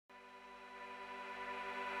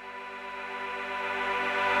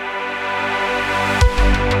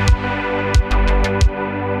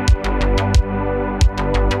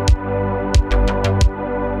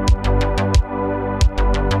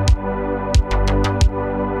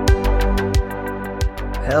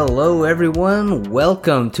Hello everyone,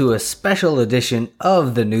 welcome to a special edition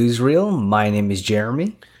of the NewsReel. My name is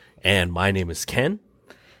Jeremy. And my name is Ken.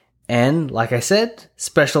 And like I said,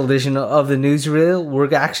 special edition of the NewsReel,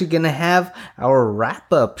 we're actually going to have our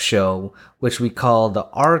wrap-up show, which we call the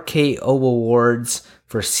RKO Awards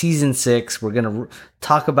for Season 6. We're going to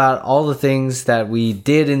talk about all the things that we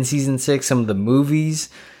did in Season 6, some of the movies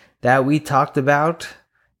that we talked about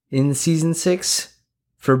in Season 6.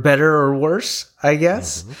 For better or worse, I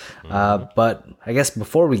guess. But I guess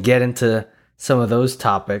before we get into some of those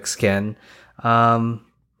topics, Ken,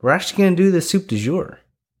 we're actually going to do the soup du jour.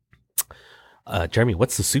 Jeremy,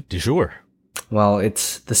 what's the soup du jour? Well,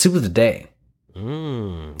 it's the soup of the day.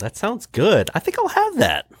 That sounds good. I think I'll have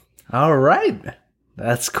that. All right.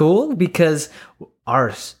 That's cool because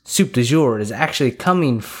our soup du jour is actually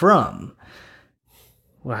coming from,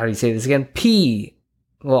 well, how do you say this again?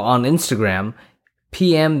 On Instagram,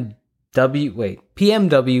 PMW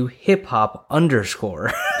hip hop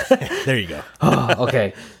 _ There you go. Oh,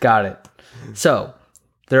 okay. Got it. So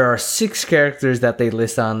there are 6 characters that they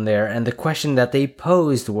list on there. And the question that they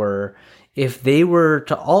posed were, if they were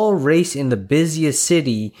to all race in the busiest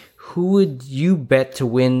city, who would you bet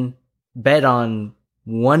on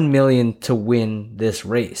 1 million to win this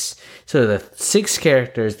race? So the 6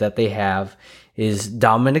 characters that they have is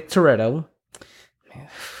Dominic Toretto,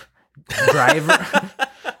 driver.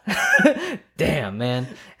 Damn, man.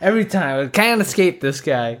 Every time I can't escape this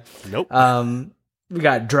guy. Nope. We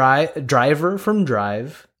got Driver from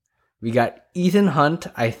Drive. We got Ethan Hunt,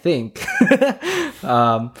 I think,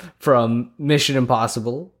 from Mission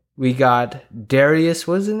Impossible. We got Darius,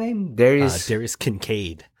 what's his name? Darius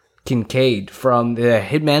Kincaid. Kincaid from the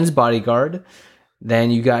Hitman's Bodyguard.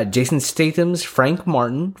 Then you got Jason Statham's Frank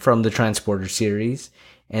Martin from the Transporter series.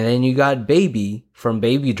 And then you got Baby from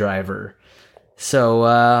Baby Driver.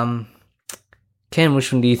 So, Ken,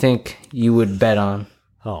 which one do you think you would bet on?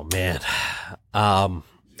 Oh, man.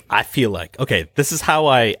 I feel like, okay, this is how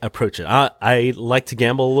I approach it. I like to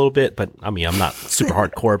gamble a little bit, but I mean, I'm not super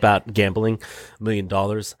hardcore about gambling. $1 million.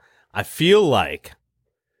 I feel like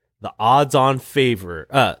the odds-on favorite,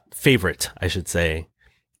 I should say,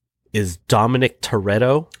 is Dominic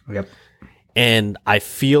Toretto. Yep. And I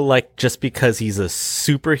feel like just because he's a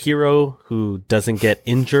superhero who doesn't get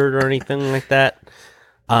injured or anything like that,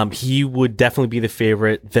 he would definitely be the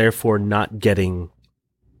favorite, therefore not getting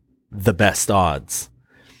the best odds.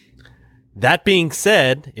 That being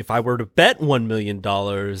said, if I were to bet $1 million,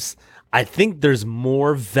 I think there's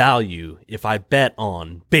more value if I bet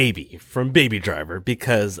on Baby from Baby Driver,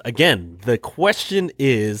 because again, the question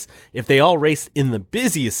is if they all race in the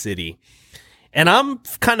busiest city. And I'm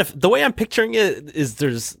kind of, the way I'm picturing it is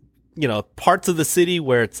there's, parts of the city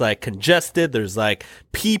where it's like congested. There's like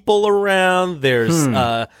people around. There's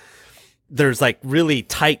like really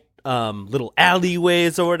tight little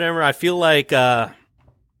alleyways or whatever. I feel like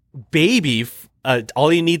Baby, all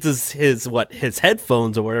he needs is his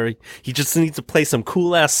headphones or whatever. He just needs to play some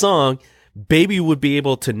cool ass song. Baby would be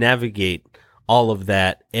able to navigate all of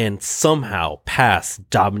that and somehow pass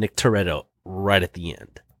Dominic Toretto right at the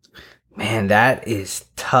end. Man, that is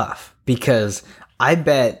tough because I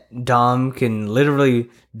bet Dom can literally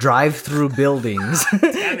drive through buildings.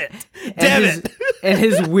 Damn it. And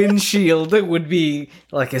his windshield would be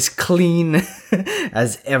like as clean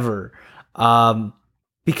as ever.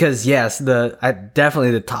 Because yes,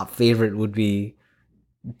 definitely the top favorite would be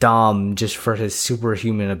Dom just for his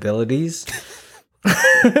superhuman abilities.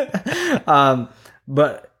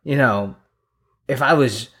 But, if I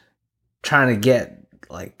was trying to get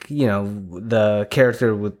the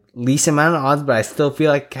character with least amount of odds, but I still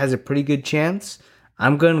feel like has a pretty good chance,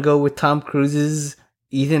 I'm going to go with Tom Cruise's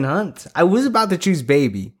Ethan Hunt. I was about to choose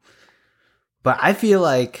Baby, but I feel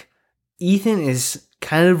like Ethan is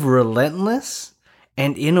kind of relentless.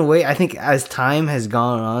 And in a way, I think as time has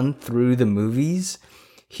gone on through the movies,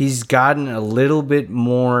 he's gotten a little bit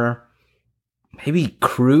more maybe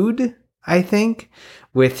crude, I think,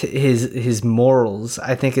 with his morals.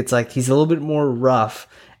 I think it's like he's a little bit more rough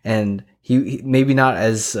and he maybe not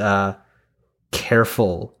as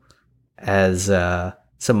careful as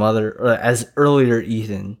as earlier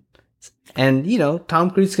Ethan. And,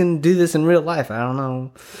 Tom Cruise can do this in real life. I don't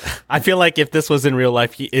know. I feel like if this was in real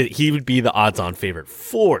life, he would be the odds-on favorite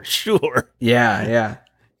for sure. Yeah.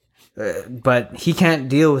 But he can't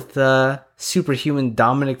deal with superhuman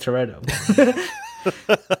Dominic Toretto.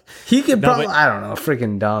 He could probably, I don't know,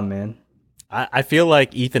 freaking Dom, man. I feel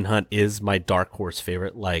like Ethan Hunt is my dark horse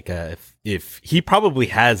favorite. Like, if he probably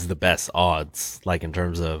has the best odds, like in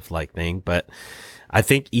terms of like thing, but I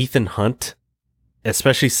think Ethan Hunt,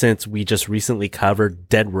 especially since we just recently covered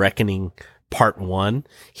Dead Reckoning part 1,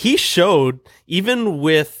 he showed, even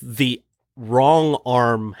with the wrong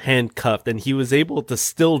arm handcuffed, and he was able to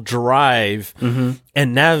still drive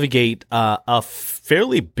and navigate a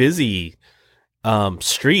fairly busy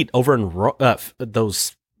street over in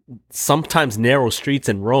those sometimes narrow streets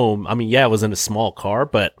in Rome. I mean, yeah, it was in a small car,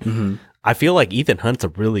 but I feel like Ethan Hunt's a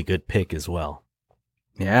really good pick as well.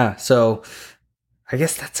 Yeah, so I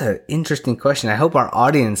guess that's an interesting question. I hope our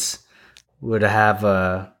audience would have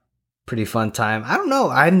a pretty fun time. I don't know.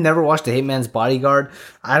 I never watched The Hitman's Bodyguard.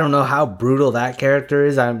 I don't know how brutal that character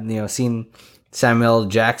is. I've seen Samuel L.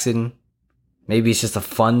 Jackson. Maybe it's just a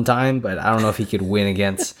fun time, but I don't know if he could win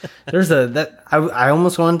against. I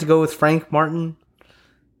almost wanted to go with Frank Martin,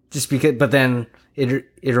 just because. But then it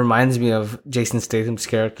reminds me of Jason Statham's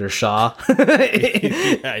character Shaw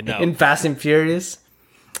I know. in Fast and Furious.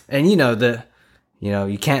 And you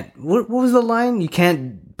can't. What was the line? You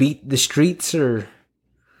can't beat the streets, or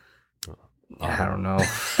I don't know.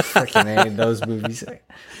 Freaking A, those movies.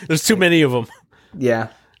 There's too many of them. Yeah.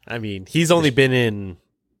 I mean, he's only been in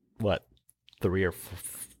what, 3 or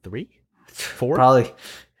 4? Probably.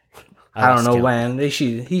 I don't know, man.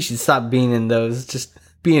 He should stop being in those. Just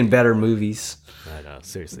be in better movies. I know,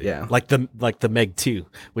 seriously. Yeah. Like the Meg 2,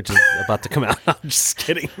 which is about to come out. I'm just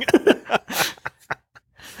kidding.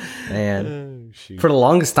 Man, for the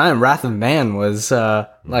longest time, Wrath of Man was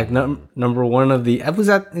number one of the. Was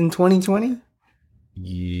that in 2020?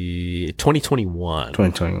 Yeah, 2021.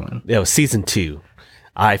 2021. Yeah, it was season 2.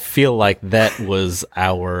 I feel like that was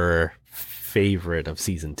our favorite of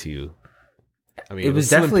season 2. I mean, it was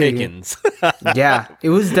definitely Pickens. Yeah, it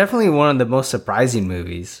was definitely one of the most surprising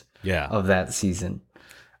movies. Yeah. Of that season.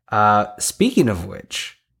 Speaking of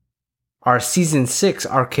which, our season 6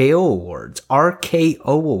 RKO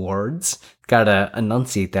Awards, gotta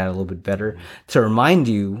enunciate that a little bit better to remind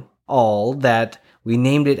you all that we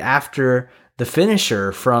named it after the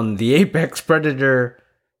finisher from the Apex Predator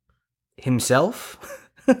himself.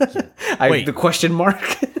 Wait. The question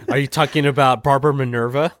mark. Are you talking about Barbara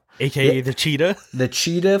Minerva, aka the Cheetah? The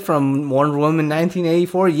Cheetah from Wonder Woman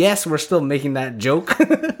 1984. Yes, we're still making that joke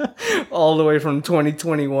all the way from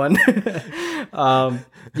 2021.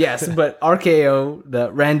 Yes, but RKO, the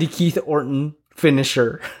Randy Keith Orton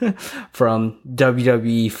finisher from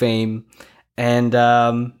WWE fame. And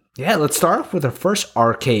let's start off with our first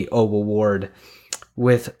RKO award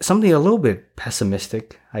with something a little bit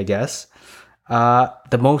pessimistic, I guess.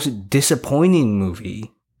 The most disappointing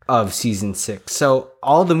movie of season 6. So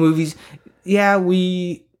all the movies, there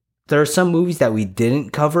are some movies that we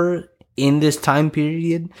didn't cover in this time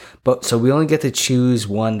period, but so we only get to choose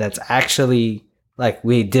one that's actually like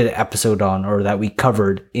we did an episode on or that we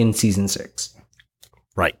covered in season 6.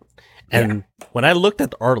 Right. And when I looked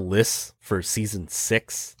at our list for season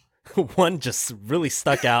 6, one just really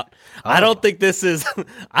stuck out. I don't think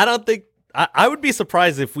I would be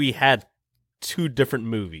surprised if we had two different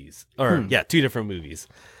movies.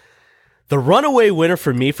 The runaway winner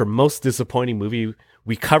for me for most disappointing movie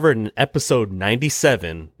we covered in episode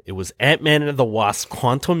 97. It was Ant-Man and the Wasp: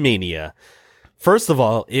 Quantumania. First of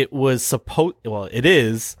all, it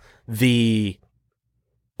is the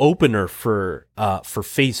opener for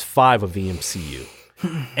phase 5 of the MCU.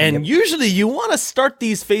 And usually you want to start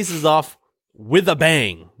these phases off with a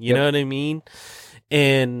bang, you know what I mean?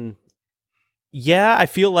 And yeah, I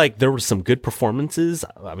feel like there were some good performances.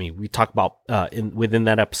 I mean, we talked about within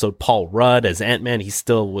that episode, Paul Rudd as Ant-Man. He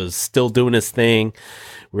was still doing his thing.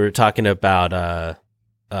 We were talking about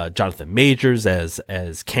Jonathan Majors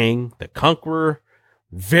as Kang the Conqueror.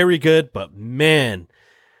 Very good, but man,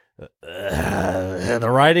 the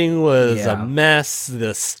writing was a mess.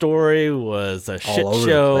 The story was a shit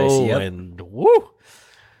show, and woo!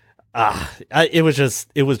 It was just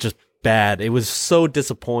bad. It was so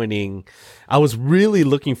disappointing. I was really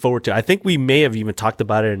looking forward to it. I think we may have even talked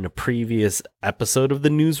about it in a previous episode of the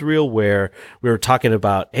Newsreel where we were talking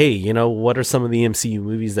about, hey, what are some of the MCU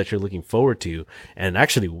movies that you're looking forward to? And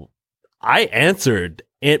actually, I answered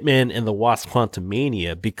Ant-Man and the Wasp: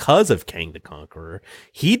 Quantumania because of Kang the Conqueror.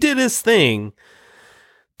 He did his thing.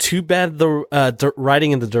 Too bad the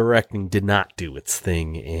writing and the directing did not do its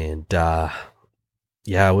thing. And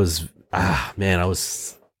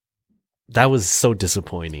that was so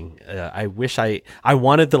disappointing. I wish I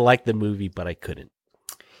wanted to like the movie, but I couldn't.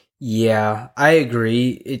 Yeah, I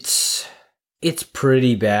agree. It's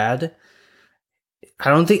pretty bad.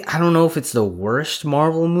 I don't know if it's the worst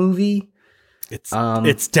Marvel movie. It's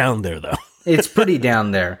down there though. It's pretty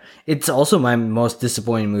down there. It's also my most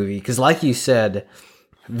disappointing movie because, like you said,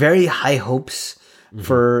 very high hopes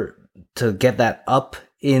to get that up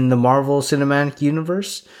in the Marvel Cinematic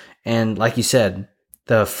Universe, and like you said,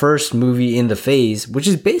 the first movie in the phase, which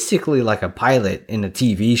is basically like a pilot in a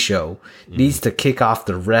TV show, needs to kick off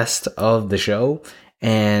the rest of the show.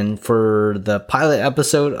 And for the pilot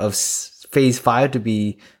episode of phase 5 to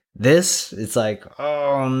be this, it's like,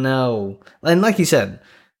 oh no. And like you said,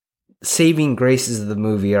 saving graces of the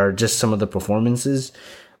movie are just some of the performances,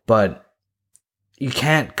 but you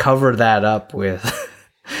can't cover that up with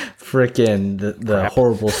freaking the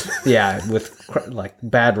horrible, with like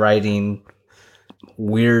bad writing,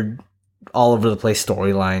 weird, all over the place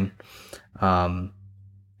storyline, and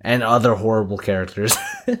other horrible characters.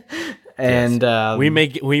 And yes.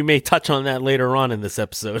 We may touch on that later on in this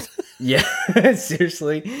episode. Yeah,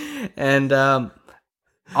 seriously. And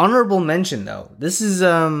honorable mention though. This is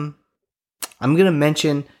I'm gonna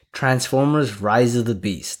mention Transformers: Rise of the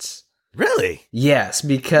Beasts. Really? Yes,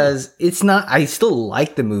 because it's not. I still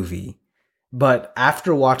like the movie, but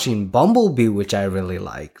after watching Bumblebee, which I really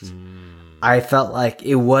liked, I felt like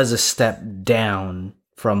it was a step down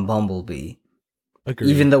from Bumblebee. Agreed.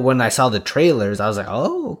 Even though when I saw the trailers, I was like,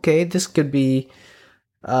 "Oh, okay, this could be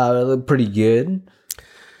pretty good."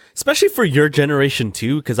 Especially for your generation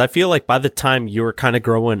too, because I feel like by the time you were kind of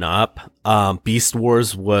growing up, Beast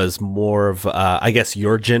Wars was more of, I guess,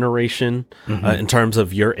 your generation in terms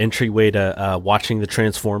of your entryway to watching the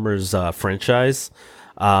Transformers franchise.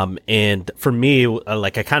 And for me,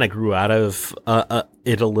 like I kind of grew out of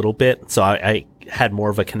it a little bit, so I had more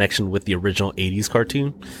of a connection with the original 80s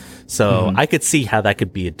cartoon. So I could see how that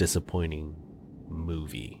could be a disappointing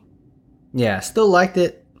movie. Yeah, still liked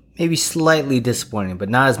it. Maybe slightly disappointing, but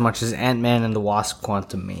not as much as Ant-Man and the Wasp: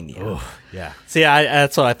 Quantumania. Oh, yeah. See,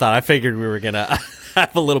 that's what I thought. I figured we were going to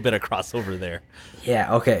have a little bit of crossover there.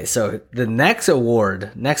 Yeah, okay. So the next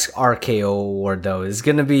RKO award, though, is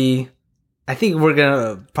going to be, I think we're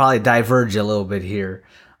going to probably diverge a little bit here,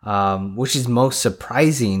 which is most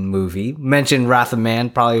surprising movie. Mentioned Wrath of Man,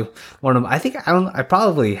 probably one of them. I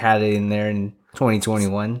probably had it in there in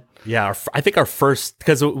 2021. Yeah, I think our first,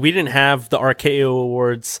 because we didn't have the RKO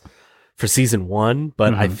awards for season 1,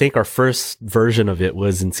 but I think our first version of it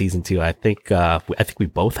was in season 2. I think we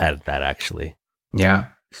both had that actually. Yeah,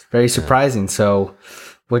 very surprising. So,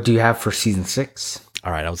 what do you have for season 6?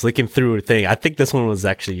 All right, I was looking through a thing. I think this one was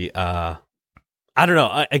actually, I don't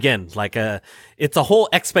know. Again, like it's a whole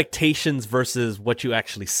expectations versus what you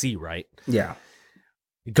actually see, right? Yeah.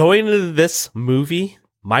 Going into this movie,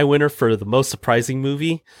 my winner for the most surprising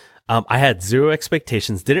movie. I had zero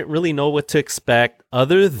expectations, didn't really know what to expect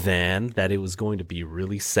other than that it was going to be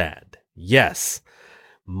really sad. Yes,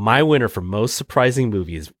 my winner for most surprising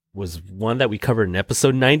movies was one that we covered in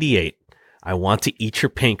episode 98. I Want to Eat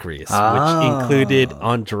Your Pancreas, which included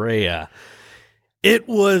Andrea. There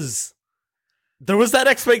was that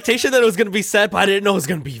expectation that it was going to be sad, but I didn't know it was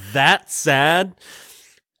going to be that sad.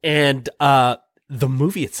 And the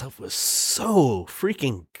movie itself was so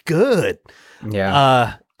freaking good.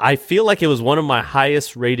 Yeah. I feel like it was one of my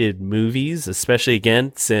highest rated movies, especially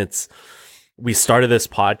again, since we started this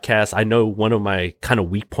podcast. I know one of my kind of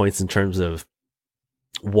weak points in terms of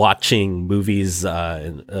watching movies,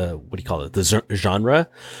 the genre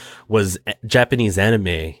was Japanese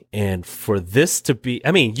anime. And for this to be,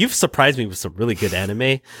 I mean, you've surprised me with some really good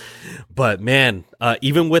anime, but man,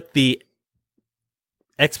 even with the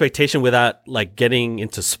expectation without like getting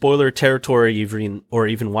into spoiler territory even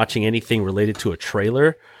watching anything related to a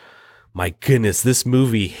trailer, my goodness, this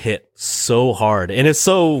movie hit so hard. And it's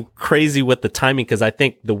so crazy with the timing because I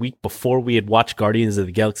think the week before we had watched Guardians of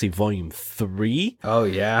the Galaxy Volume 3. Oh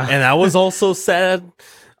yeah. And that was also sad.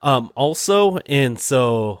 Also, and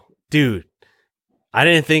so dude, I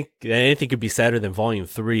didn't think anything could be sadder than Volume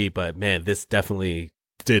 3, but man, this definitely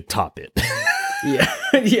did top it. Yeah,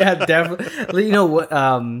 yeah, definitely. You know what?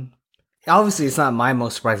 Obviously, it's not my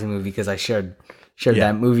most surprising movie because I shared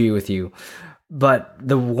that movie with you. But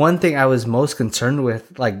the one thing I was most concerned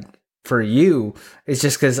with, like for you, is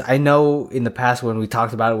just because I know in the past when we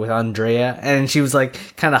talked about it with Andrea, and she was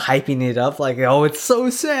like kind of hyping it up, like, "Oh, it's so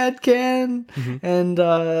sad, Ken," and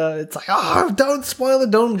it's like, "Oh, don't spoil it,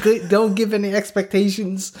 don't give any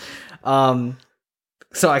expectations."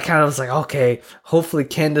 So I kind of was like, okay, hopefully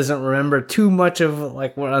Ken doesn't remember too much of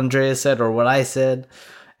like what Andrea said or what I said.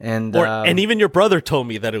 And even your brother told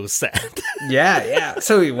me that it was sad. Yeah.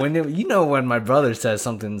 So when my brother says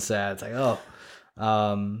something sad, it's like, oh.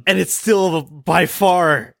 And it's still by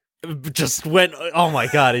far just went, oh my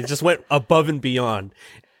God, it just went above and beyond.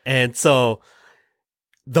 And so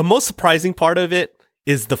the most surprising part of it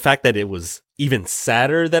is the fact that it was even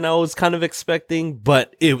sadder than I was kind of expecting,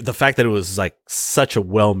 but the fact that it was like such a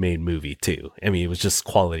well-made movie too. I mean, it was just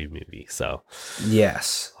quality movie. So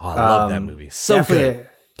yes, I love that movie. So good.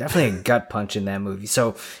 definitely a gut punch in that movie.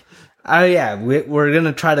 So, we're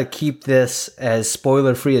gonna try to keep this as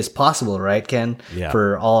spoiler free as possible, right, Ken? Yeah.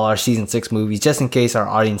 For all our season 6 movies, just in case our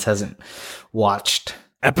audience hasn't watched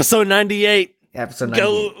Episode 98. episode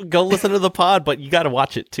 98. Go listen to the pod, but you got to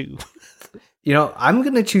watch it too. You know, I'm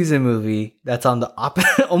gonna choose a movie that's on the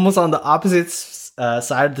almost on the opposite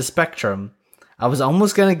side of the spectrum. I was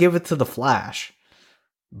almost gonna give it to The Flash,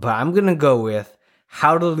 but I'm gonna go with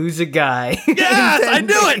How to Lose a Guy. Yes, I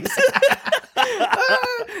knew it.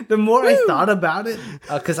 The more I thought about it,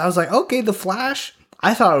 because I was like, okay, The Flash,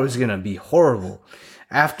 I thought it was gonna be horrible.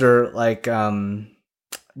 After like how many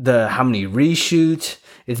reshoots,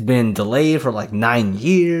 it's been delayed for like 9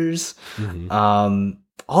 years.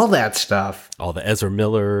 All that stuff. All the Ezra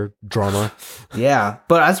Miller drama. Yeah,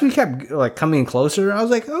 but as we kept like coming closer, I was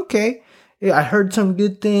like, okay. Yeah, I heard some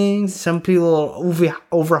good things. Some people are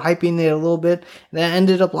overhyping it a little bit, and I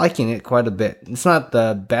ended up liking it quite a bit. It's not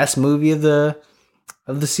the best movie of the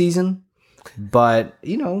season, but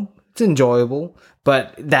you know, it's enjoyable.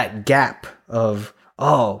 But that gap of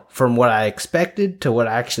from what I expected to what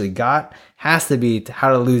I actually got has to be How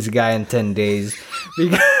to Lose a Guy in 10 Days,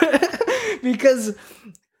 because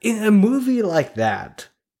in a movie like that,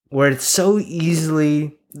 where it's so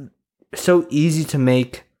easy to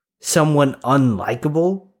make someone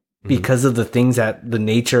unlikable because of the things that the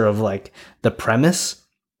nature of like the premise,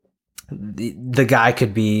 the guy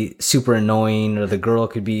could be super annoying or the girl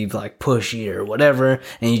could be like pushy or whatever,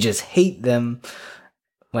 and you just hate them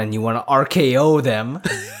when you want to RKO them.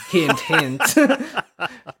 Hint, hint.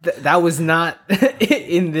 That was not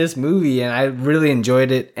in this movie, and I really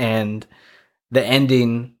enjoyed it, and the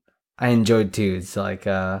ending I enjoyed too. It's like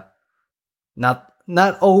not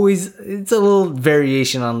always. It's a little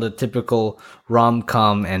variation on the typical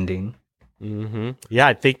rom-com ending. Mm-hmm. Yeah,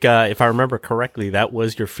 I think if I remember correctly, that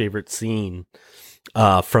was your favorite scene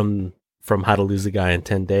from How to Lose a Guy in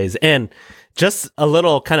 10 Days. And just a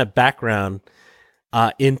little kind of background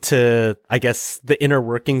into, I guess, the inner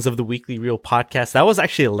workings of the Weekly Reel podcast. That was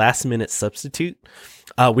actually a last-minute substitute.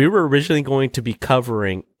 We were originally going to be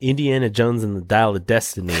covering Indiana Jones and the Dial of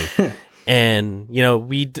Destiny. And, you know,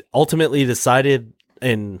 we ultimately decided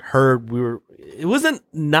and heard it wasn't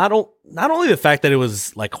not only the fact that it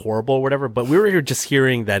was like horrible or whatever, but we were just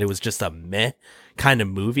hearing that it was just a meh kind of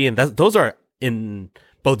movie. And those are, in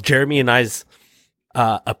both Jeremy and I's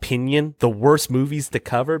opinion, the worst movies to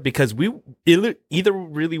cover, because we either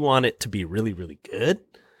really want it to be really, really good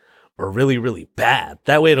or really, really bad.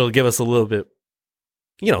 That way it'll give us a little bit,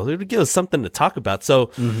 you know, it'll give us something to talk about. So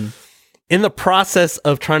in the process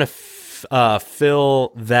of trying to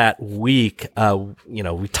fill that week, you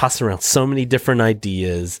know, we tossed around so many different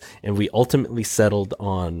ideas, and we ultimately settled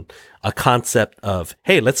on a concept of,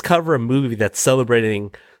 hey, let's cover a movie that's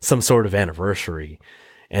celebrating some sort of anniversary.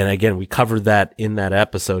 And again, we covered that in that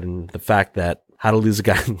episode, and the fact that How to Lose a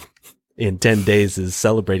Guy in 10 Days is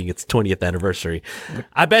celebrating its 20th anniversary.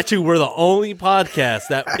 I bet you we're the only podcast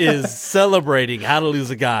that is celebrating How to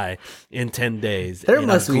Lose a Guy in 10 days. There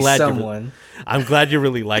must be someone. I'm glad you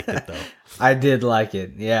really liked it, though. I did like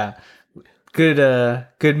it. Yeah. Good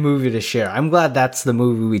movie to share. I'm glad that's the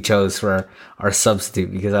movie we chose for our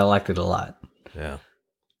substitute, because I liked it a lot. Yeah.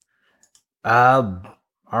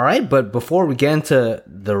 All right, but before we get into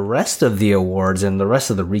the rest of the awards and the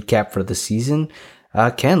rest of the recap for the season,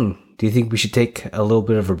 Ken, do you think we should take a little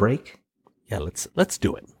bit of a break? Yeah, let's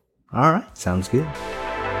do it. All right, sounds good.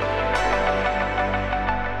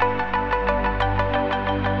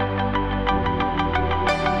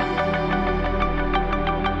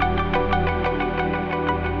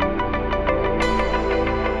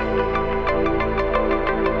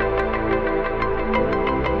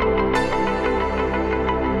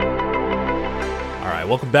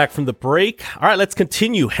 Welcome back from the break. All right, let's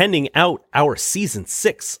continue handing out our Season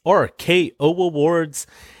 6 RKO awards.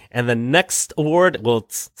 And the next award, well,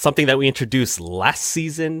 it's something that we introduced last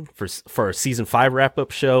season for our Season 5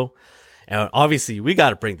 wrap-up show. And obviously, we got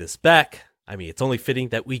to bring this back. I mean, it's only fitting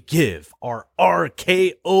that we give our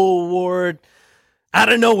RKO award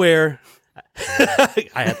out of nowhere.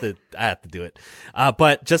 I have to do it.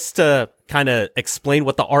 But just to kind of explain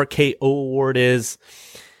what the RKO award is,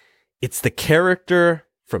 it's the character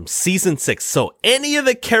from Season 6. So any of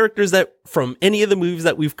the characters that from any of the movies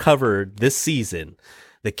that we've covered this season,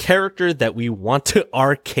 the character that we want to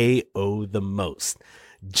RKO the most.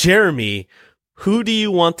 Jeremy, who do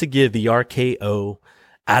you want to give the RKO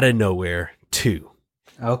out of nowhere to?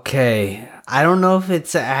 Okay. I don't know if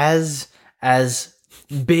it's as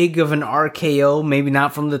big of an RKO, maybe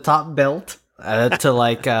not from the top belt, to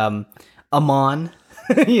like Amon.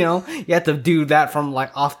 You know, you have to do that from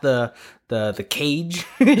like off the the cage.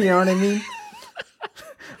 You know what I mean?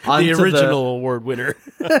 The original award winner.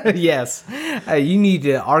 Yes. You need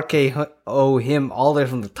to RKO him all the way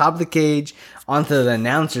from the top of the cage onto the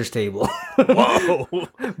announcer's table. Whoa.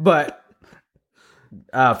 But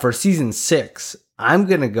for season 6, I'm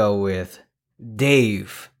going to go with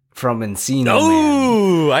Dave from Encino Man.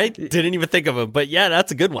 Oh, I didn't even think of him. But yeah,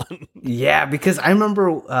 that's a good one. Yeah, because I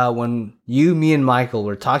remember when me, and Michael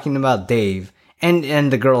were talking about Dave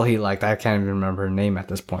and the girl he liked. I can't even remember her name at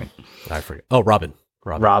this point. I forget. Oh, Robin.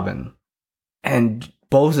 And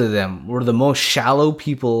both of them were the most shallow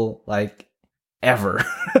people like ever.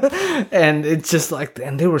 And it's just like,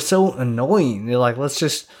 and they were so annoying. They're like,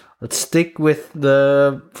 let's stick with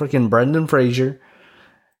the freaking Brendan Fraser.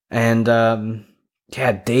 And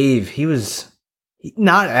yeah, Dave, he was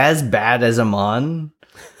not as bad as Amon.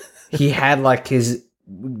 He had like his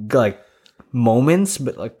like moments,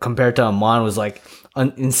 but like compared to Amon was like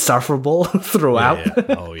insufferable throughout.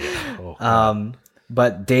 Yeah. Oh yeah. Oh,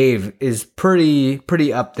 but Dave is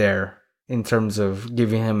pretty up there in terms of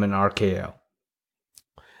giving him an RKO.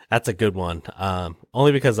 that's a good one.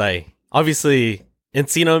 Only because I obviously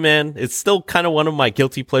Encino Man. It's still kind of one of my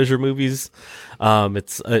guilty pleasure movies.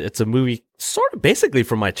 It's a movie sort of basically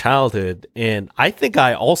from my childhood, and I think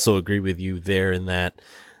I also agree with you there in that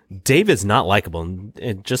Dave is not likable.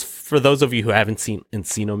 And just for those of you who haven't seen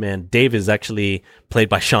Encino Man, Dave is actually played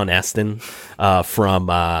by Sean Astin from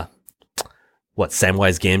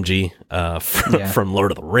Samwise Gamgee from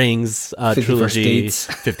Lord of the Rings 50 trilogy, First Dates.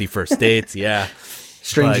 50 First Dates, yeah.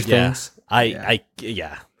 Stranger Yeah,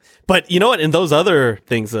 Things. But you know what? In those other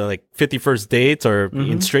things, like 50 First Dates or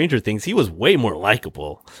in Stranger Things, he was way more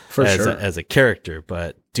likable as a character.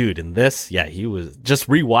 But dude, in this, yeah, he was just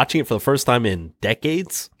rewatching it for the first time in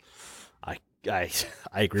decades. I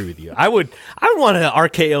agree with you. I would want to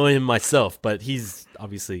RKO him myself, but he's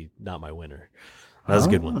obviously not my winner. That was a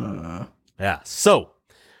good one. Yeah. So,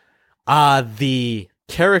 the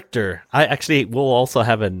character, I actually will also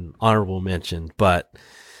have an honorable mention, but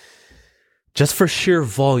just for sheer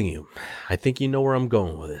volume, I think you know where I'm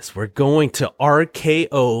going with this. We're going to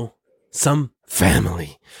RKO some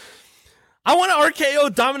family. I want to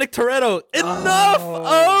RKO Dominic Toretto. Enough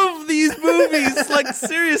of these movies. Like,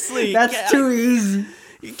 seriously. That's too easy.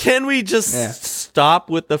 Can we just stop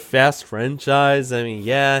with the Fast franchise? I mean,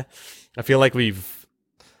 yeah, I feel like we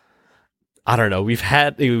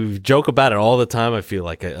joke about it all the time. I feel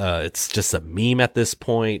like it's just a meme at this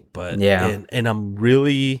point, but yeah. And I'm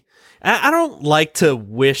really, I don't like to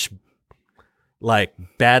wish like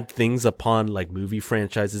bad things upon like movie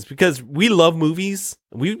franchises because we love movies.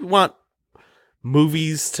 We want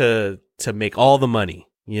movies to make all the money,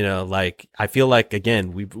 you know, like I feel like,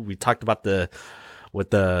 again, we talked about with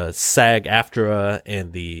the SAG-AFTRA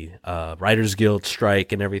and the Writers Guild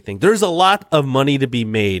strike and everything. There's a lot of money to be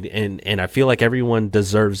made, and I feel like everyone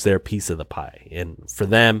deserves their piece of the pie, and for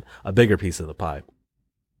them, a bigger piece of the pie.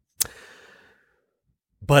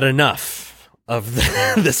 But enough of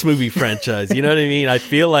this movie franchise. You know what I mean? I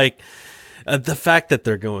feel like the fact that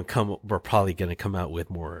we're probably going to come out with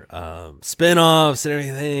more spin-offs and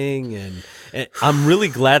everything, and I'm really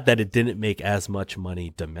glad that it didn't make as much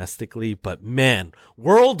money domestically, but man,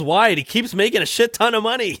 worldwide, it keeps making a shit ton of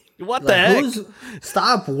money. What the heck?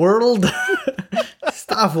 Stop, world.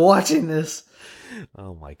 Stop watching this.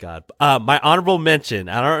 Oh my God. My honorable mention,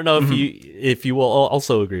 I don't know if you will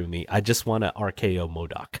also agree with me, I just want to RKO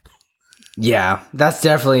MODOK. Yeah, that's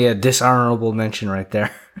definitely a dishonorable mention right there.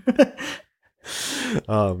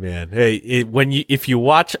 Oh man, hey! If you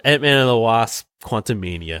watch Ant-Man and the Wasp: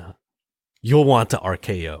 Quantumania, you'll want to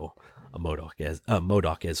RKO a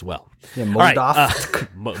MODOK as well. Yeah, MODOK.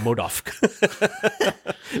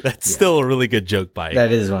 MODOK. That's still a really good joke by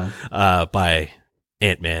that is one by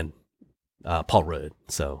Ant-Man, Paul Rudd.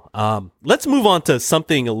 So let's move on to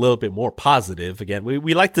something a little bit more positive. Again,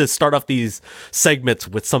 we like to start off these segments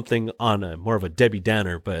with something on more of a Debbie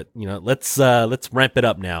Downer, but you know, let's ramp it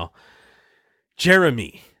up now.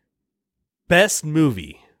 Jeremy, best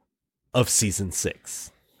movie of season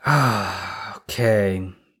 6. Okay.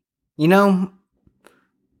 You know,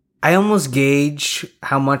 I almost gauge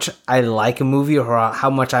how much I like a movie or how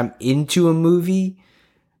much I'm into a movie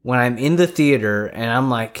when I'm in the theater and I'm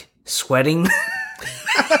like sweating.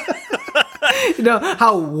 You know,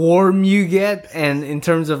 how warm you get, and in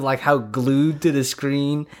terms of like how glued to the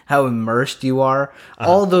screen, how immersed you are.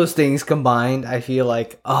 All those things combined, I feel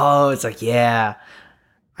like, it's like, yeah,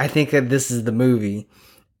 I think that this is the movie.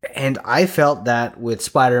 And I felt that with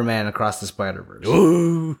Spider-Man Across the Spider-Verse.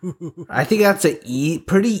 Ooh. I think that's a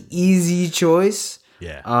pretty easy choice.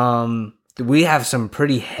 Yeah. We have some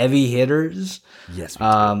pretty heavy hitters. Yes, we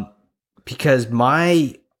do. because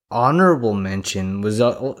my honorable mention was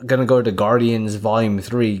gonna go to Guardians Volume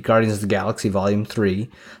 3, Guardians of the Galaxy Volume 3.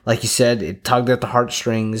 Like you said, it tugged at the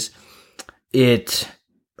heartstrings. It,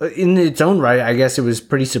 in its own right, I guess it was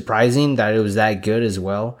pretty surprising that it was that good as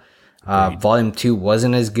well. Volume 2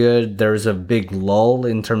 wasn't as good. There was a big lull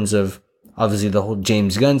in terms of obviously the whole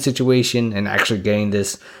James Gunn situation and actually getting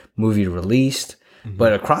this movie released.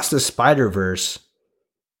 But Across the Spider-Verse,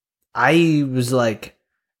 I was like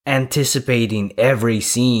anticipating every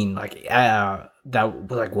scene, like that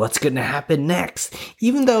was like, what's gonna happen next?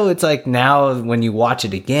 Even though it's like now when you watch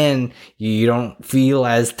it again, you don't feel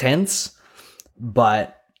as tense.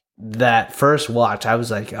 But that first watch, I was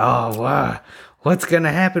like, oh wow, what's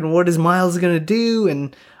gonna happen? What is Miles gonna do?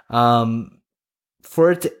 And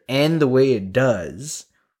for it to end the way it does,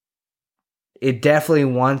 it definitely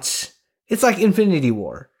wants. It's like Infinity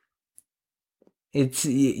War. It's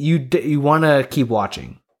you want to keep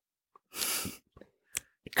watching.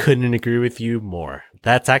 Couldn't agree with you more.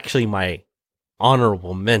 That's actually my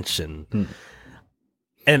honorable mention.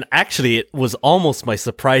 And actually, it was almost my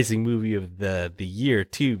surprising movie of the year,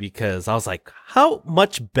 too, because I was like, how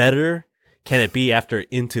much better can it be after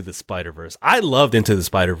Into the Spider-Verse? I loved Into the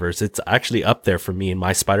Spider-Verse. It's actually up there for me in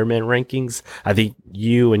my Spider-Man rankings. I think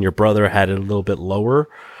you and your brother had it a little bit lower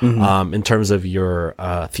in terms of your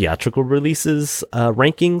theatrical releases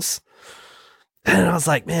rankings. And I was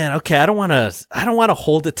like, man, okay, I don't want to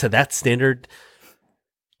hold it to that standard.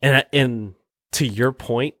 And to your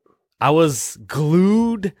point, I was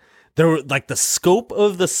glued. There were like the scope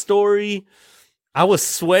of the story. I was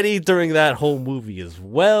sweaty during that whole movie as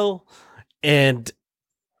well. And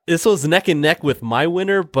this was neck and neck with my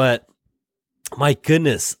winner, but my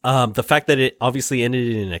goodness, the fact that it obviously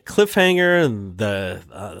ended in a cliffhanger and the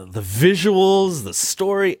visuals, the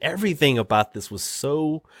story, everything about this was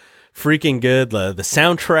so freaking good. The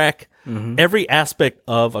soundtrack, every aspect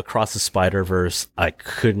of Across the Spider-Verse, I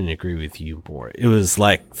couldn't agree with you more. It was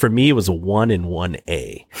like, for me, it was a 1 and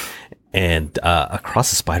 1A. And Across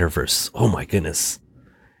the Spider-Verse, oh my goodness.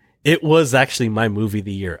 It was actually my movie of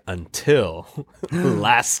the year until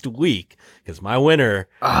last week, because my winner,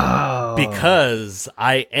 because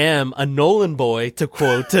I am a Nolan boy, to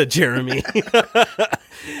quote Jeremy,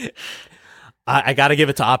 I got to give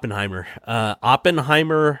it to Oppenheimer.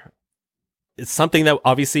 Oppenheimer is something that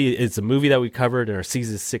obviously is a movie that we covered in our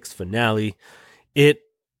season 6 finale. It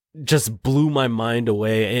just blew my mind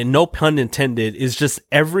away, and no pun intended. Is just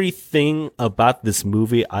everything about this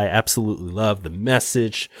movie I absolutely love. The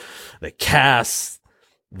message, the cast,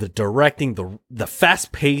 the directing, the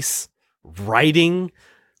fast pace writing,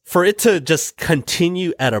 for it to just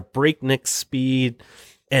continue at a breakneck speed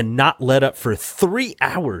and not let up for 3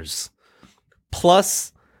 hours,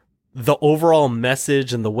 plus the overall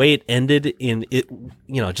message and the way it ended in it,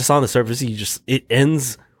 just on the surface, it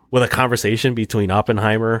ends with a conversation between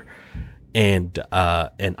Oppenheimer and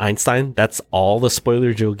Einstein. That's all the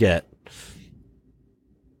spoilers you'll get.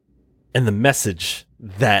 And the message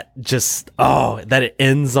that that it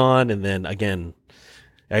ends on. And then again,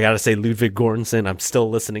 I gotta say, Ludwig Göransson, I'm still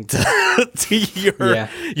listening to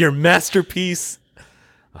your masterpiece.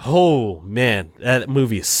 Oh man, that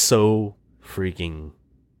movie is so freaking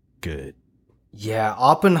good. Yeah,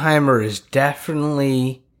 Oppenheimer is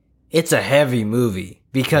definitely, it's a heavy movie.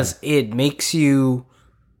 Because it makes you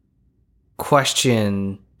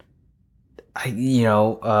question,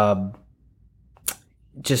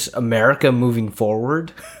 just America moving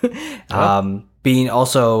forward. Being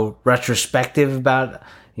also retrospective about,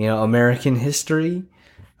 American history.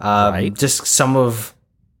 Right. Just some of,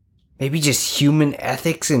 maybe just human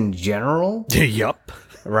ethics in general. Yup.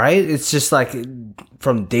 Right? It's just like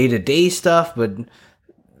from day-to-day stuff, but,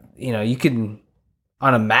 you can...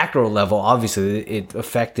 On a macro level, obviously, it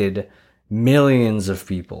affected millions of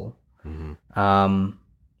people. But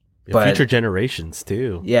future generations,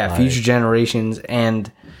 too. Yeah, future generations.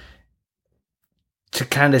 And to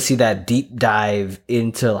kind of see that deep dive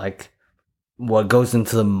into, like, what goes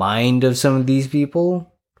into the mind of some of these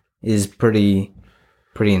people is pretty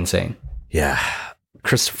insane. Yeah.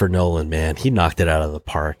 Christopher Nolan, man, he knocked it out of the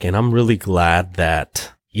park. And I'm really glad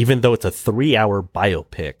that even though it's a 3-hour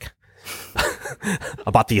biopic,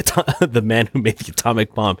 about the man who made the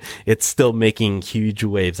atomic bomb, it's still making huge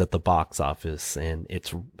waves at the box office, and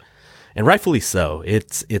rightfully so.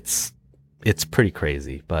 It's pretty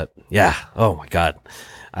crazy, but yeah. Oh my god,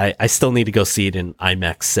 I still need to go see it in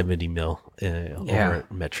IMAX 70 mil over at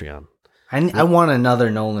Metreon. I want another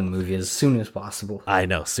Nolan movie as soon as possible. I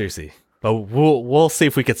know, seriously. But we'll see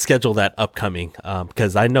if we could schedule that upcoming,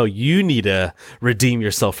 because I know you need to redeem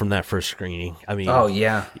yourself from that first screening. I mean, oh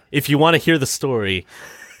yeah, if you want to hear the story,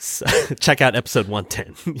 check out episode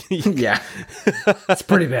 110. Yeah, it's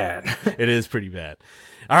pretty bad. It is pretty bad.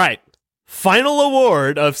 All right, final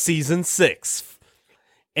award of season 6,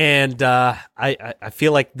 and I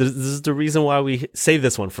feel like this is the reason why we save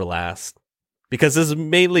this one for last, because this is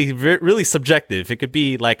mainly really subjective. It could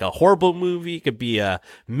be like a horrible movie, it could be a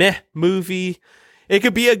meh movie, it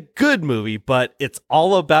could be a good movie, but it's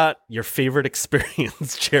all about your favorite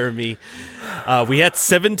experience, Jeremy. We had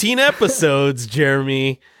 17 episodes,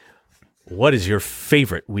 Jeremy. What is your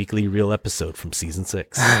favorite weekly reel episode from season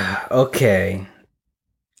 6? Okay.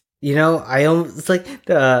 It's like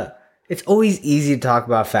it's always easy to talk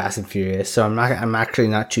about Fast and Furious, so I'm actually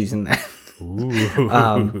not choosing that.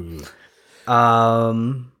 Ooh.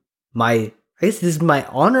 I guess this is my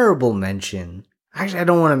honorable mention. Actually, I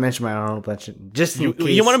don't want to mention my honorable mention. Just in case.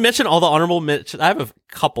 You want to mention all the honorable mentions? I have a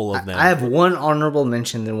couple of them. I have one honorable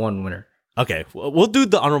mention and one winner. Okay, we'll do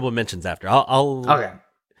the honorable mentions after. I'll okay.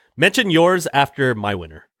 Mention yours after my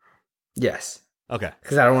winner. Yes. Okay.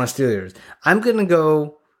 Because I don't want to steal yours. I'm gonna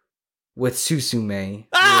go with Susume.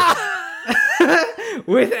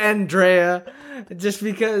 With Andrea, just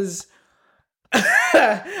because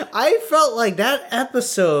I felt like that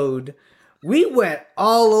episode, we went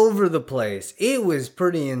all over the place. It was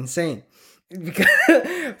pretty insane. Because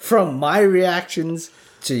from my reactions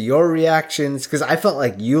to your reactions, because I felt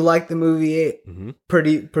like you liked the movie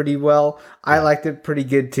pretty well. I liked it pretty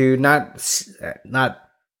good too. Not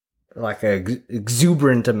like a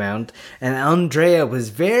exuberant amount. And Andrea was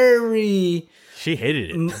very... She hated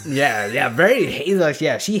it. Yeah, very like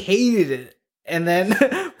she hated it. And then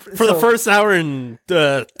for the first hour and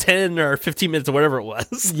 10 or 15 minutes or whatever it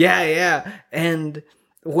was. Yeah. And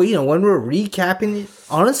when we're recapping it,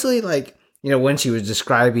 honestly, like, when she was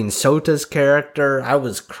describing Sota's character, I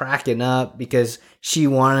was cracking up because she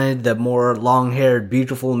wanted the more long-haired,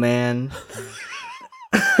 beautiful man.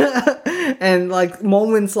 And like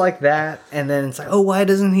moments like that, and then it's like, oh, why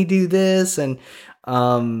doesn't he do this? And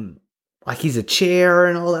like he's a chair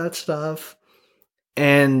and all that stuff.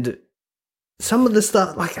 And some of the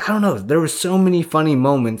stuff, like, I don't know, there were so many funny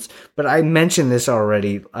moments, but I mentioned this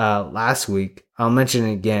already last week. I'll mention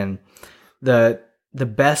it again. The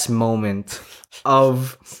best moment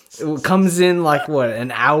it comes in like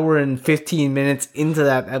an hour and 15 minutes into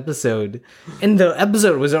that episode, and the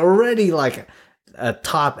episode was already like a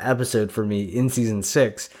top episode for me in season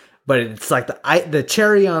 6, but it's like the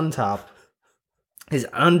cherry on top is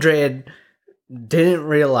Andrea didn't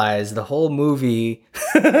realize the whole movie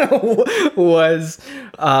was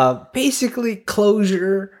basically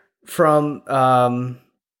closure from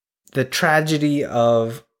the tragedy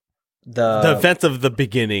of the events of the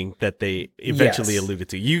beginning that they eventually alluded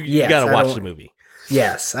to. You gotta watch the movie.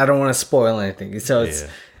 Yes, I don't want to spoil anything. So it's,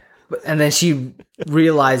 and then she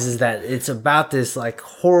realizes that it's about this like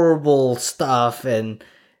horrible stuff, and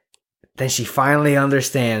then she finally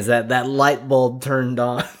understands that light bulb turned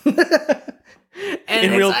on.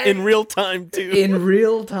 And in real time too. In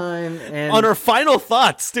real time, and on her final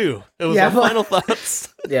thoughts too. It was her final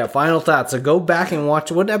thoughts. Yeah, final thoughts. So go back and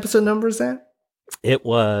watch. What episode number is that? It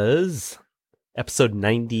was episode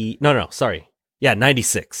 90. No, sorry. Yeah,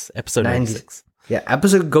 96. Episode 96. Yeah,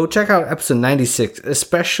 go check out episode 96,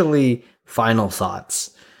 especially final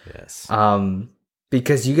thoughts. Yes.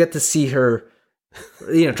 Because you get to see her,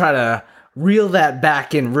 try to reel that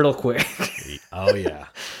back in real quick. Oh yeah.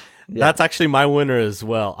 That's actually my winner as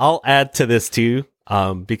well. I'll add to this too,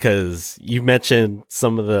 because you mentioned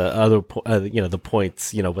some of the other, the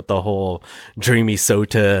points, with the whole dreamy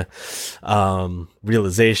Sota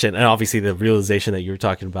realization, and obviously the realization that you were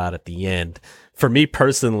talking about at the end. For me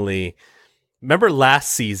personally, remember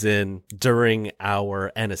last season during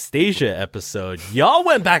our Anastasia episode, y'all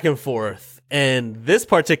went back and forth, and this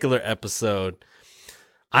particular episode,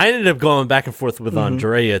 I ended up going back and forth with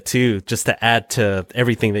Andrea too, just to add to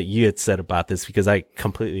everything that you had said about this, because I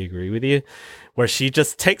completely agree with you, where she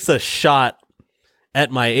just takes a shot at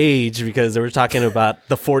my age, because they were talking about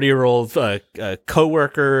the 40-year-old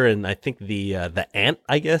coworker, and I think the aunt,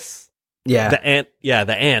 I guess. Yeah.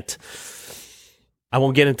 The aunt. I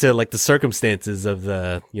won't get into like the circumstances of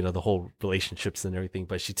the whole relationships and everything,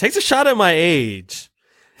 but she takes a shot at my age.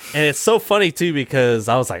 And it's so funny too, because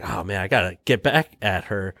I was like, oh man, I gotta get back at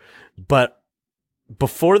her. But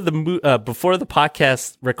before the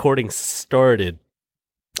podcast recording started,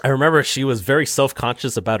 I remember she was very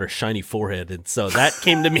self-conscious about her shiny forehead, and so that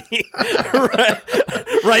came to me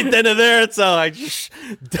right then and there. And so I just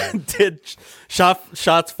did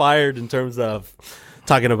shots fired in terms of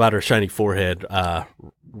talking about her shiny forehead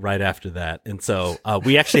right after that. And so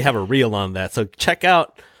we actually have a reel on that. So check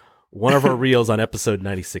out One of our reels on episode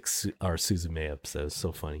 96, our Suzume episode. It's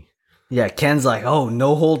so funny. Yeah, Ken's like, oh,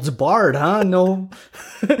 no holds barred, huh? No,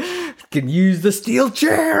 can use the steel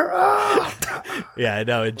chair. Ah. Yeah, I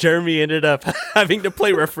know. And Jeremy ended up having to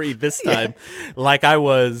play referee this time, like I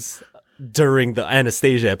was during the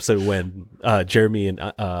Anastasia episode when Jeremy and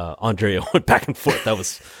Andrea went back and forth. That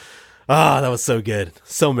was so good,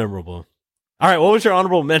 so memorable. All right, what was your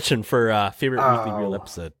honorable mention for favorite weekly reel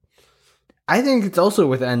episode? I think it's also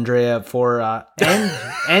with Andrea for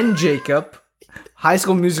and Jacob. High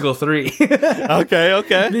School Musical 3.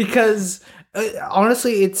 Okay. Because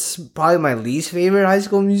honestly, it's probably my least favorite High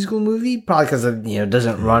School Musical movie. Probably because it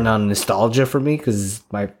doesn't run on nostalgia for me because it's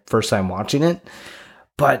my first time watching it.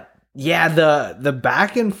 But yeah, the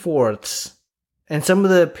back and forths and some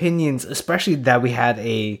of the opinions, especially that we had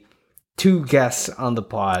two guests on the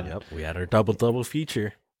pod. Yep, we had our double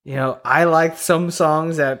feature. I liked some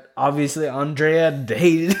songs that obviously Andrea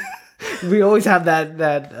hated. We always have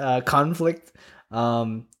that conflict.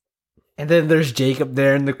 And then there's Jacob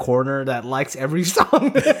there in the corner that likes every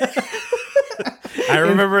song. I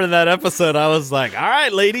remember in that episode, I was like, all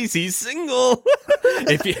right, ladies, he's single.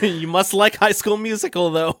 If you must like High School Musical,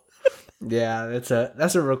 though. Yeah, that's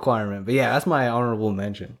a requirement. But yeah, that's my honorable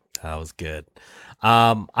mention. That was good.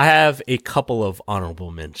 I have a couple of honorable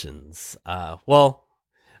mentions.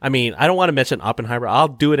 I mean, I don't want to mention Oppenheimer. I'll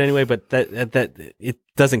do it anyway, but that it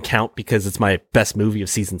doesn't count because it's my best movie of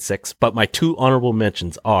season 6. But my two honorable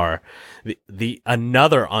mentions are the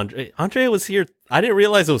another Andre. Andrea was here. I didn't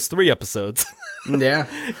realize it was 3 episodes. Yeah,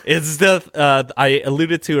 it's the I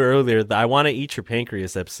alluded to earlier, the I Want to Eat Your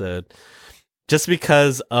Pancreas episode, just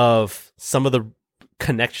because of some of the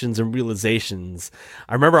connections and realizations.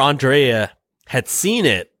 I remember Andrea had seen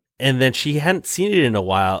it. And then she hadn't seen it in a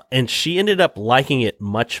while, and she ended up liking it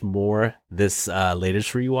much more this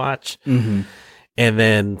latest rewatch. Mm-hmm. And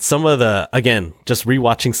then some of just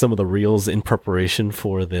rewatching some of the reels in preparation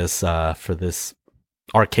for this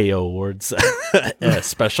RKO Awards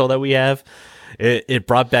special that we have. It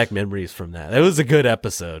brought back memories from that. It was a good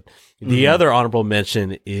episode. The other honorable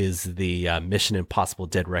mention is the Mission Impossible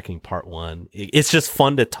Dead Reckoning Part 1. It's just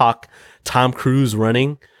fun to talk Tom Cruise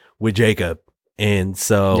running with Jacob. And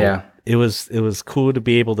so it was cool to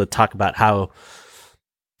be able to talk about how,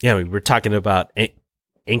 we were talking about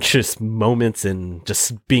anxious moments and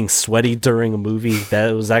just being sweaty during a movie.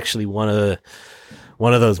 That was actually one of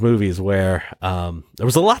those movies where there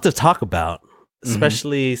was a lot to talk about,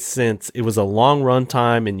 especially since it was a long run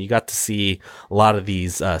time and you got to see a lot of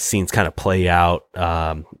these scenes kind of play out.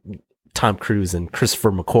 Tom Cruise and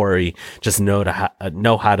Christopher McQuarrie just know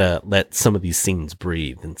how to let some of these scenes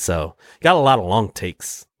breathe. And so got a lot of long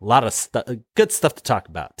takes, a lot of good stuff to talk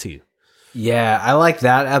about too. Yeah, I like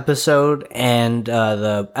that episode and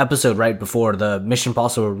the episode right before, the Mission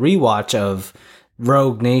Impossible rewatch of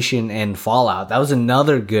Rogue Nation and Fallout. That was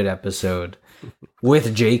another good episode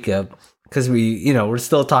with Jacob because we're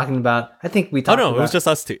still talking about, I think we talked about. Oh no, it was just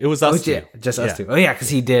us two. It was us two. Yeah, just us two. Oh yeah, because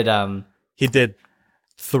he did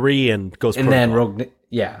 3 and Ghost and Protocol. then Rogue,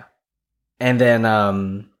 and then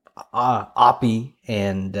Oppie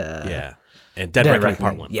and and Dead Reckoning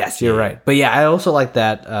Part 1. Yes, you're right. But yeah, I also like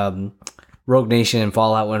that Rogue Nation and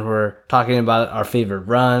Fallout when we're talking about our favorite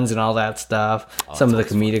runs and all that stuff. Some of the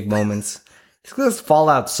comedic moments. Because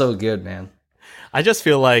Fallout's so good, man. I just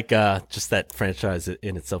feel like just that franchise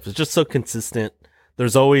in itself is just so consistent.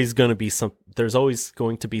 There's always going to be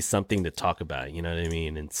something to talk about, you know what I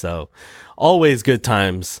mean? And so always good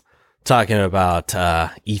times talking about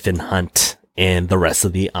Ethan Hunt and the rest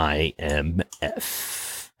of the IMF.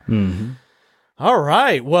 Mm-hmm. All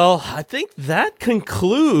right. Well, I think that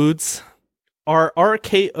concludes our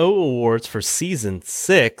RKO awards for season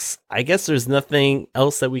 6. I guess there's nothing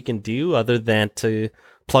else that we can do other than to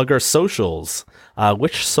plug our socials.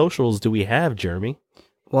 Which socials do we have, Jeremy?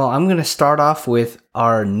 Well, I'm going to start off with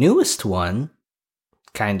our newest one,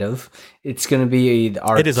 kind of. It's going to be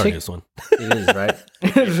our newest one. It is, right?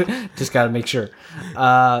 Just got to make sure.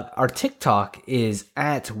 Our TikTok is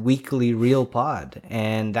at Weekly Reel Pod,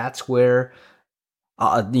 and that's where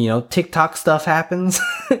TikTok stuff happens.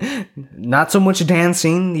 Not so much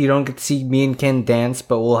dancing. You don't get to see me and Ken dance,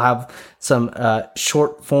 but we'll have some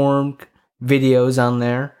short form videos on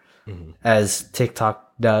there, as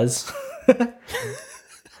TikTok does.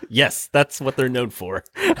 Yes, that's what they're known for.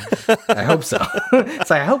 I hope so. It's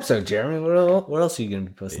like, I hope so, Jeremy. What else are you going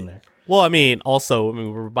to be posting there? Well,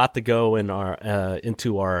 we're about to go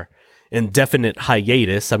into our indefinite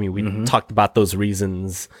hiatus. We talked about those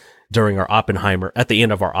reasons during our Oppenheimer, at the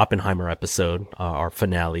end of our Oppenheimer episode, our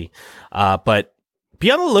finale. But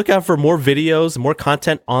be on the lookout for more videos, more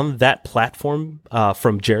content on that platform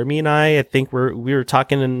from Jeremy and I. I think we were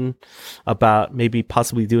talking about maybe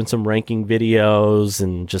possibly doing some ranking videos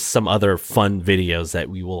and just some other fun videos that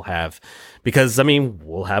we will have, because I mean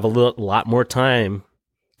we'll have a lot more time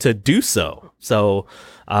to do so. So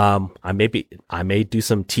I may do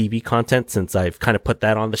some TV content, since I've kind of put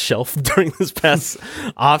that on the shelf during this past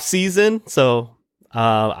off season. So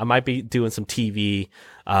I might be doing some TV.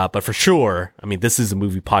 But for sure, I mean, this is a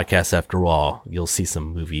movie podcast after all. You'll see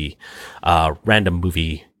some random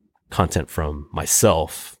movie content from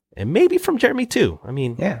myself, and maybe from Jeremy too. I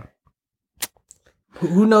mean, yeah.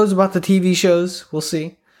 Who knows about the TV shows? We'll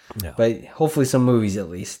see. Yeah. But hopefully some movies at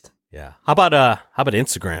least. Yeah. How about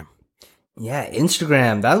Instagram? Yeah,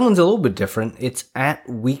 Instagram. That one's a little bit different. It's at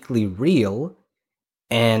Weekly Reel.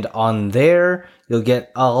 And on there, you'll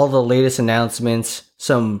get all the latest announcements,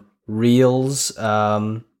 some reels,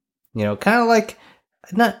 kind of like,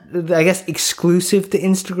 not, I guess, exclusive to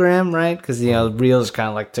Instagram, right? Because, reels is kind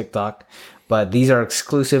of like TikTok. But these are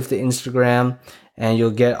exclusive to Instagram. And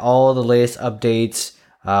you'll get all the latest updates,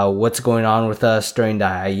 what's going on with us during the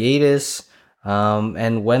hiatus,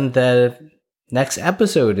 and when the next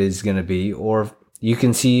episode is going to be. Or you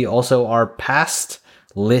can see also our past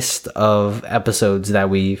list of episodes that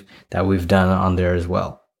we've done on there as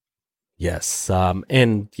well. Yes.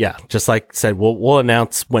 And yeah, just like I said, we'll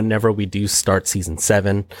announce whenever we do start season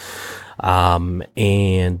 7. Yeah,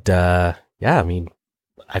 I mean,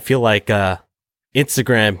 I feel like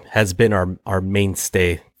Instagram has been our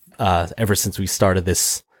mainstay ever since we started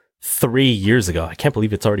this 3 years ago. I can't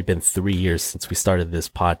believe it's already been 3 years since we started this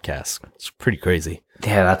podcast. It's pretty crazy.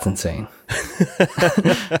 Yeah, that's insane.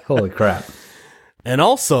 Holy crap. And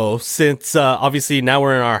also, since obviously now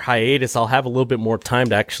we're in our hiatus, I'll have a little bit more time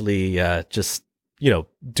to actually just, do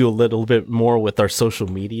a little bit more with our social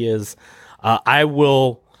medias. I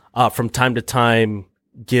will, from time to time,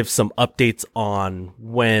 give some updates on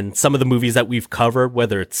when some of the movies that we've covered,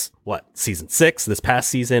 whether it's season 6 this past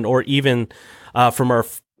season, or even from our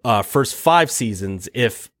first 5 seasons,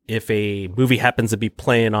 if a movie happens to be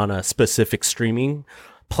playing on a specific streaming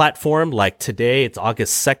platform. Like today, it's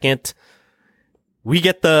August 2nd. We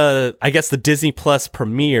get the Disney Plus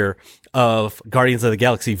premiere of Guardians of the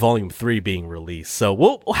Galaxy Volume 3 being released. So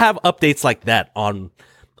we'll have updates like that on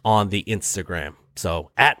the Instagram.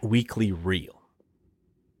 So at Weekly Reel.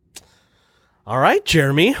 All right,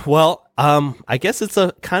 Jeremy. Well, I guess it's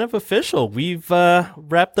a kind of official. We've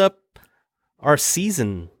wrapped up our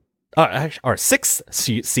season, our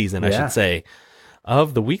 6th season, I should say,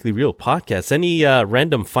 of the Weekly Reel podcast. Any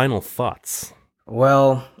random final thoughts?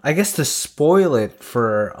 Well, I guess to spoil it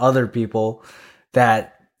for other people,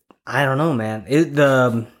 that I don't know, man.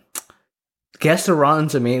 Guess the Rotten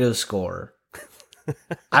Tomatoes score.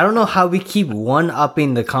 I don't know how we keep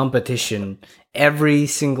one-upping the competition every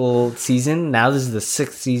single season. Now this is the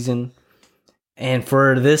 6th season, and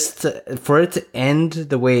for it to end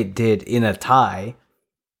the way it did in a tie,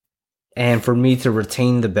 and for me to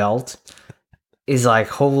retain the belt, is like,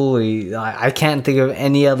 holy! I can't think of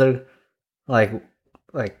any other like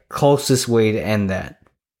closest way to end that.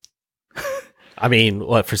 I mean,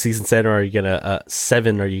 what, for season 7, are you gonna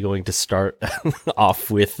 7? Are you going to start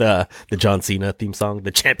off with the John Cena theme song,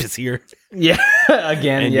 "The Champ Is Here"? Yeah,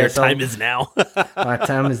 again. And your time is now. My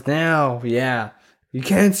time is now. Yeah, you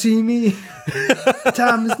can't see me.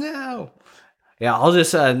 Time is now. Yeah, I'll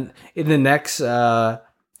just in the next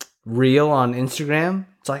reel on Instagram.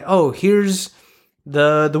 It's like, oh, here's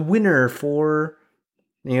the winner for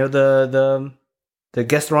the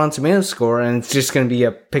Guess the Rotten Tomatoes score, and it's just going to be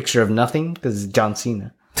a picture of nothing because it's John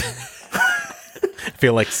Cena. I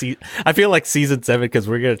feel like season 7, because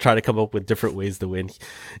we're going to try to come up with different ways to win.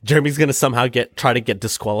 Jeremy's going to somehow try to get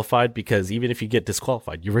disqualified, because even if you get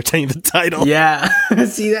disqualified, you retain the title. Yeah,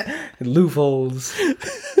 see that? Loopholes.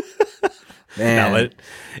 Man. No,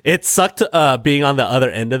 it sucked being on the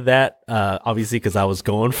other end of that, obviously, because I was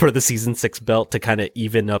going for the season 6 belt to kind of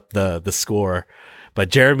even up the score. But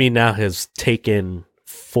Jeremy now has taken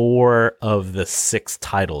 4 of the 6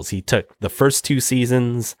 titles. He took the first 2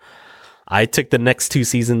 seasons. I took the next 2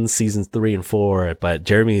 seasons, seasons 3 and 4. But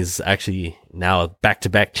Jeremy is actually now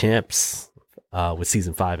back-to-back champs with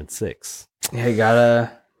season 5 and 6. Yeah, you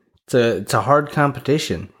gotta. It's a hard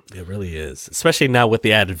competition. It really is, especially now with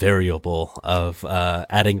the added variable of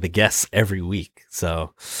adding the guests every week.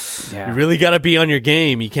 So you really got to be on your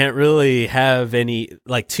game. You can't really have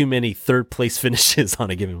too many third place finishes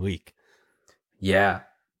on a given week. Yeah,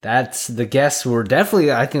 the guests were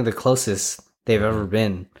definitely, I think, the closest they've ever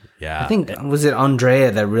been. Yeah, I think, was it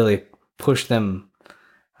Andrea that really pushed them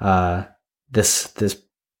this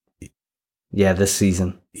Yeah, this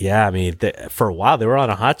season. Yeah, I mean, for a while they were on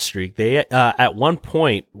a hot streak. They at one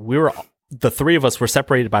point the three of us were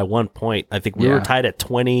separated by 1 point. I think we were tied at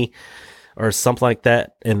 20 or something like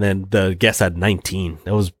that, and then the guest had 19.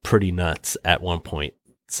 That was pretty nuts at one point.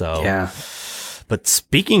 So yeah. But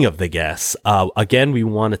speaking of the guests, again, we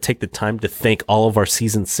want to take the time to thank all of our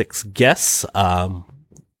season 6 guests.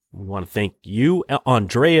 We want to thank you,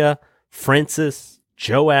 Andrea, Francis,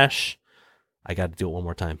 Joash. I got to do it one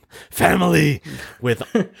more time. Family with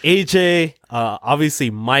AJ,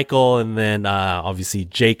 obviously Michael, and then obviously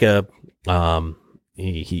Jacob.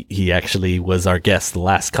 He actually was our guest the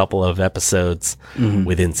last couple of episodes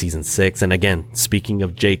within season 6. And again, speaking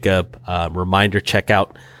of Jacob, reminder, check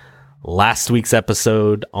out last week's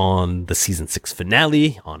episode on the season 6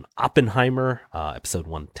 finale on Oppenheimer, episode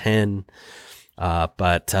 110.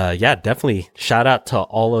 But yeah, definitely shout out to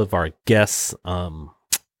all of our guests.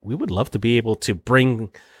 We would love to be able to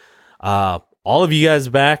bring all of you guys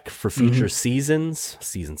back for future seasons,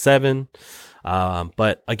 season 7.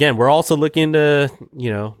 But again, we're also looking to,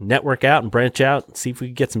 network out and branch out and see if we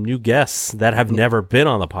can get some new guests that have never been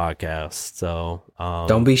on the podcast. So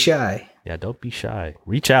don't be shy. Yeah, don't be shy.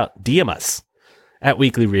 Reach out, DM us at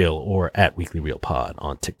Weekly Reel or at Weekly Reel Pod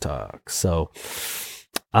on TikTok. So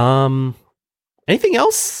anything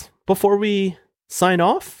else before we sign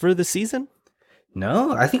off for the season?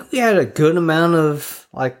 No, I think we had a good amount of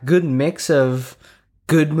good mix of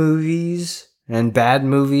good movies and bad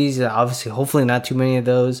movies. Obviously, hopefully not too many of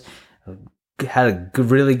those. Had a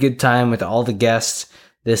really good time with all the guests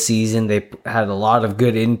this season. They had a lot of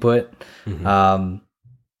good input.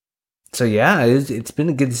 So yeah, it's been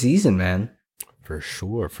a good season, man. For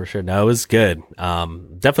sure. No, it was good.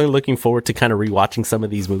 Definitely looking forward to kind of rewatching some of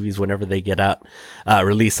these movies whenever they get out,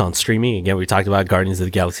 released on streaming. Again, we talked about Guardians of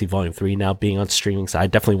the Galaxy Volume 3 now being on streaming, so I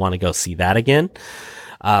definitely want to go see that again.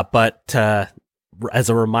 But as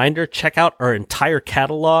a reminder, check out our entire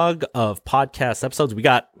catalog of podcast episodes. We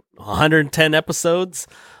got 110 episodes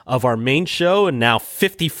of our main show and now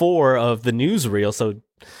 54 of the newsreel. So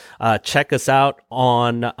check us out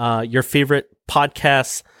on your favorite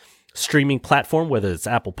podcast streaming platform, whether it's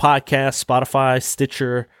Apple Podcasts, Spotify,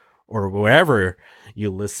 Stitcher, or wherever you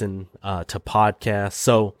listen to podcasts.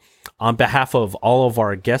 So on behalf of all of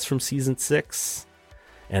our guests from season 6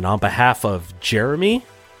 and on behalf of Jeremy,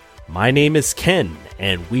 my name is Ken,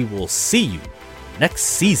 and we will see you next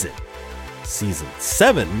season, season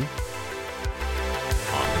 7